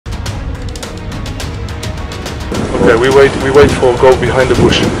Okay, we wait for goat behind the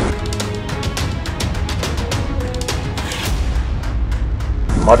bush.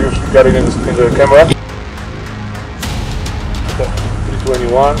 Mariusz, you got it in the camera. Okay,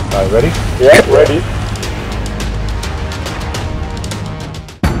 321. Alright, ready? Yeah, ready.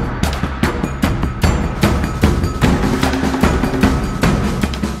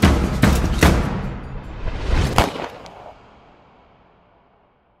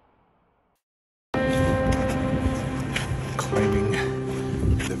 Climbing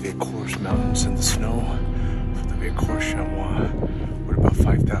the Vécours mountains in the snow for the Vécours Chamois. We're about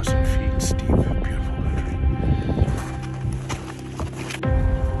 5,000 feet steep, beautiful country.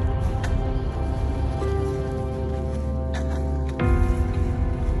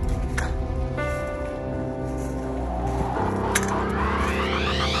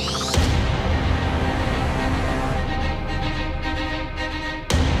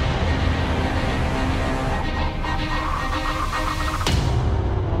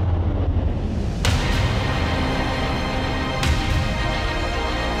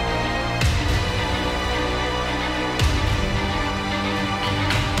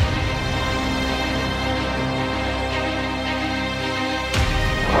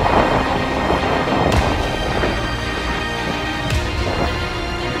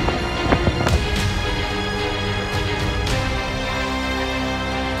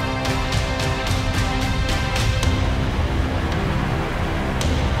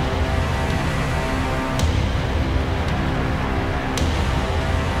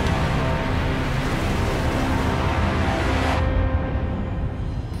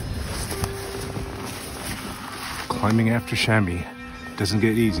 Climbing after Chamois doesn't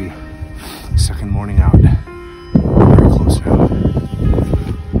get easy. Second morning out. We're very close now.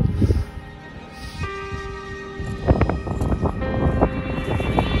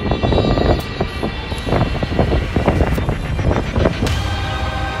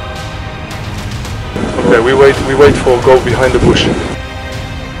 Okay, we wait for goat behind the bush.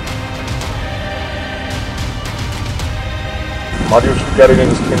 Mariusz, you got it in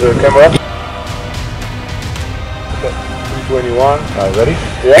the camera. 321. Alright, ready?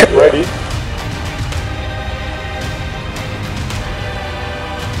 Yeah, ready.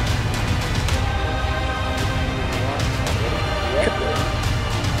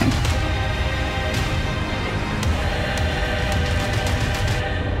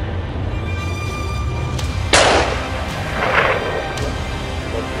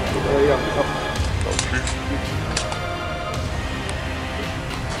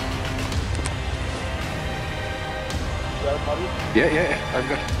 Yeah, I've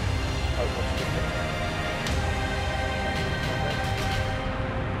got.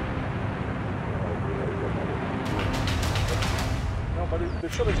 No, but the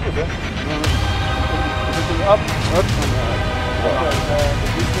shot is good, eh? Up.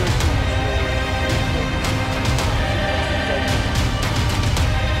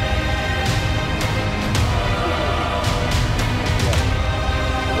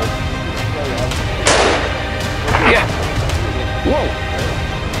 Yeah. Whoa.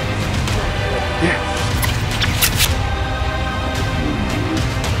 Yeah.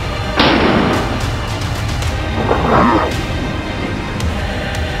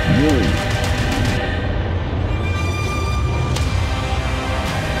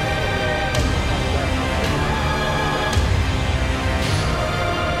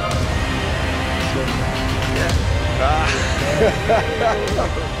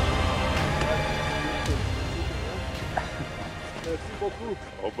 Merci beaucoup.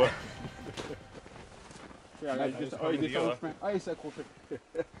 Oh bah. Il est en chemin. Ah, il s'est accroché.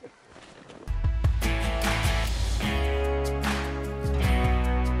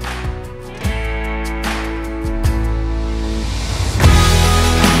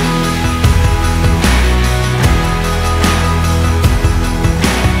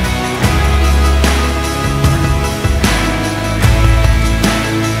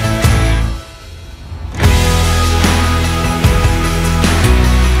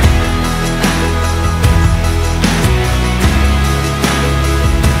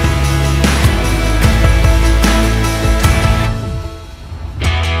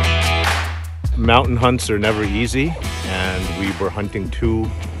 Mountain hunts are never easy, and we were hunting two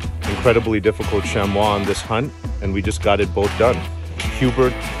incredibly difficult chamois on this hunt, and we just got it both done.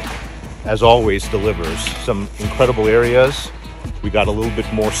 Hubert, as always, delivers. Some incredible areas. We got a little bit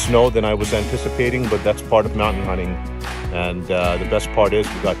more snow than I was anticipating, but that's part of mountain hunting. And the best part is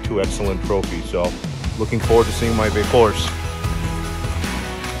we got two excellent trophies. So looking forward to seeing my Vécours.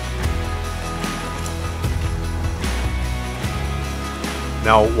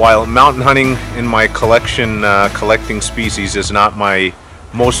 Now, while mountain hunting in my collection, collecting species is not my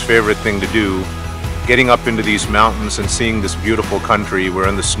most favorite thing to do, getting up into these mountains and seeing this beautiful country, we're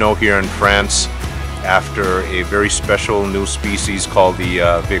in the snow here in France after a very special new species called the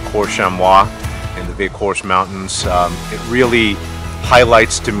Vécourt Chamois in the Vécourt Mountains. It really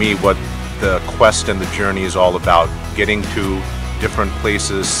highlights to me what the quest and the journey is all about. Getting to different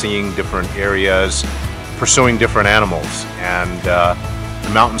places, seeing different areas, pursuing different animals. And the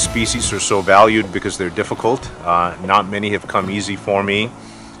mountain species are so valued because they're difficult. Not many have come easy for me.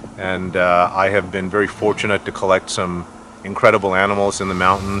 And I have been very fortunate to collect some incredible animals in the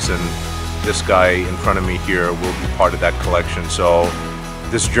mountains, and this guy in front of me here will be part of that collection. So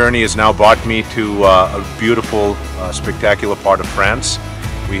this journey has now brought me to a beautiful, spectacular part of France.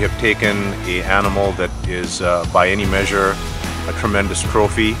 We have taken an animal that is by any measure a tremendous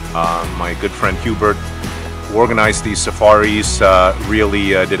trophy. My good friend Hubert, who organized these safaris, really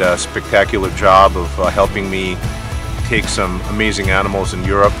did a spectacular job of helping me take some amazing animals in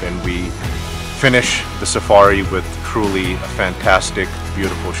Europe, and we finish the safari with truly a fantastic,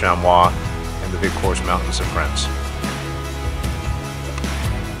 beautiful chamois in the Vécourt Mountains of France.